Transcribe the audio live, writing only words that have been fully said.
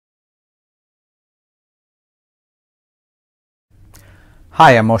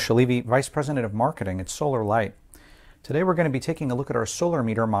Hi, I'm Moshe Levy, Vice President of Marketing at SolarLight. Today we're going to be taking a look at our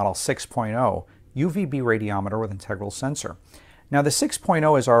Solarmeter Model 6.0 UVB radiometer with integral sensor. Now the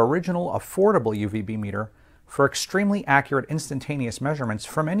 6.0 is our original affordable UVB meter for extremely accurate instantaneous measurements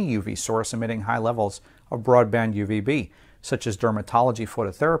from any UV source emitting high levels of broadband UVB, such as dermatology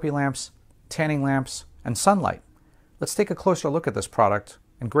phototherapy lamps, tanning lamps, and sunlight. Let's take a closer look at this product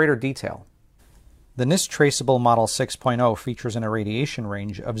in greater detail. The NIST-Traceable Model 6.0 features an irradiation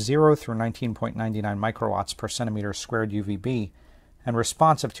range of 0 through 19.99 microwatts per centimeter squared UVB and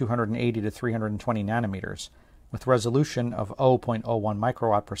response of 280 to 320 nanometers, with resolution of 0.01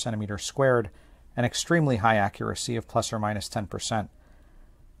 microwatt per centimeter squared and extremely high accuracy of plus or minus 10%.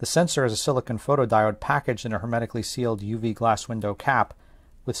 The sensor is a silicon photodiode packaged in a hermetically sealed UV glass window cap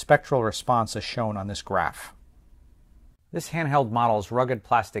with spectral response as shown on this graph. This handheld model's rugged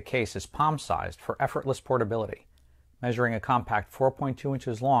plastic case is palm-sized for effortless portability, measuring a compact 4.2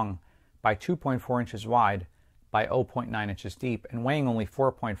 inches long by 2.4 inches wide by 0.9 inches deep and weighing only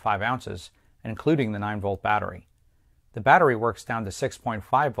 4.5 ounces, including the 9-volt battery. The battery works down to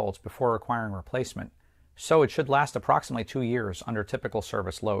 6.5 volts before requiring replacement, so it should last approximately 2 years under typical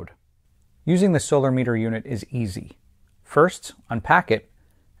service load. Using the Solarmeter unit is easy. First, unpack it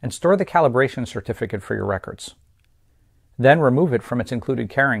and store the calibration certificate for your records. Then remove it from its included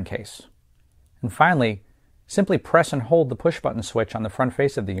carrying case. And finally, simply press and hold the push-button switch on the front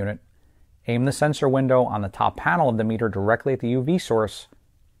face of the unit, aim the sensor window on the top panel of the meter directly at the UV source,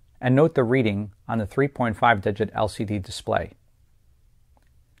 and note the reading on the 3.5-digit LCD display.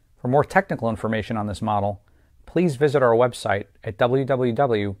 For more technical information on this model, please visit our website at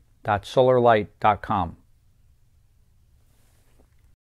www.solarlight.com.